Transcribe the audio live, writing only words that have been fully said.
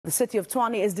The City of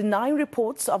Tshwane is denying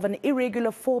reports of an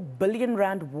irregular R4 billion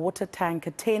water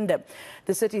tanker tender.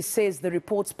 The city says the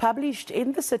reports published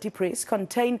in the city press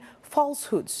contain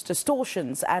falsehoods,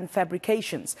 distortions and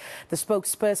fabrications. The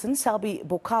spokesperson, Selby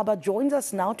Bokaba, joins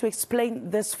us now to explain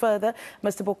this further.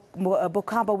 Mr.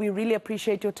 Bokaba, we really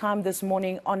appreciate your time this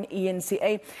morning on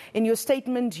ENCA. In your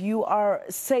statement, you are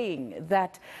saying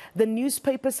that the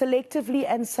newspaper selectively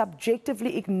and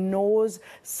subjectively ignores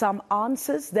some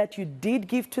answers that you did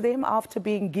give to them after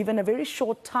being given a very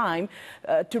short time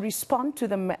to respond to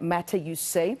the matter, you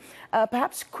say.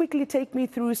 Perhaps quickly take me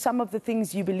through some of the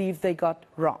things you believe they got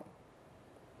wrong.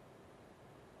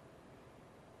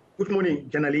 Good morning,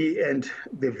 Janali and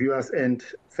the viewers, and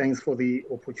thanks for the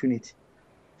opportunity.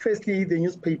 Firstly, the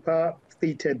newspaper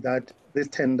stated that this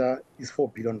tender is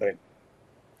R4 billion.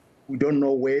 We don't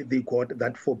know where they got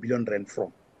that R4 billion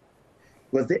from.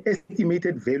 Was the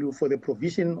estimated value for the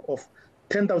provision of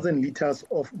 10,000 liters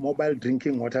of mobile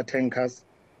drinking water tankers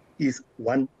is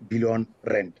R1 billion.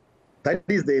 That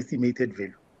is the estimated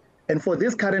value. And for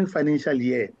this current financial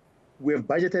year, we have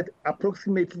budgeted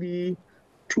approximately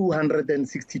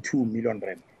 262 million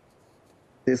rand.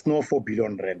 There's no R4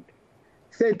 billion.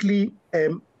 Thirdly,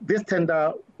 this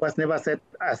tender was never set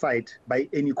aside by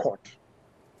any court,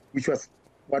 which was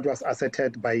what was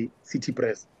asserted by City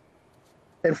Press.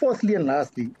 And fourthly and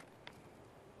lastly,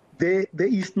 there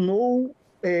is no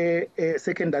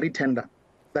secondary tender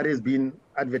that has been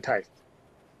advertised.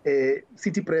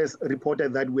 City Press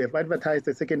reported that we have advertised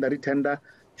a secondary tender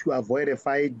to avoid a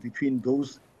fight between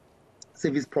those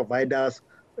service providers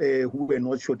who were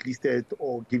not shortlisted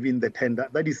or given the tender.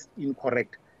 That is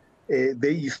incorrect. There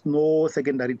is no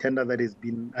secondary tender that has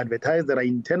been advertised. There are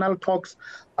internal talks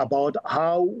about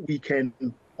how we can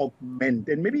augment.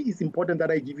 And maybe it's important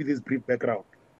that I give you this brief background.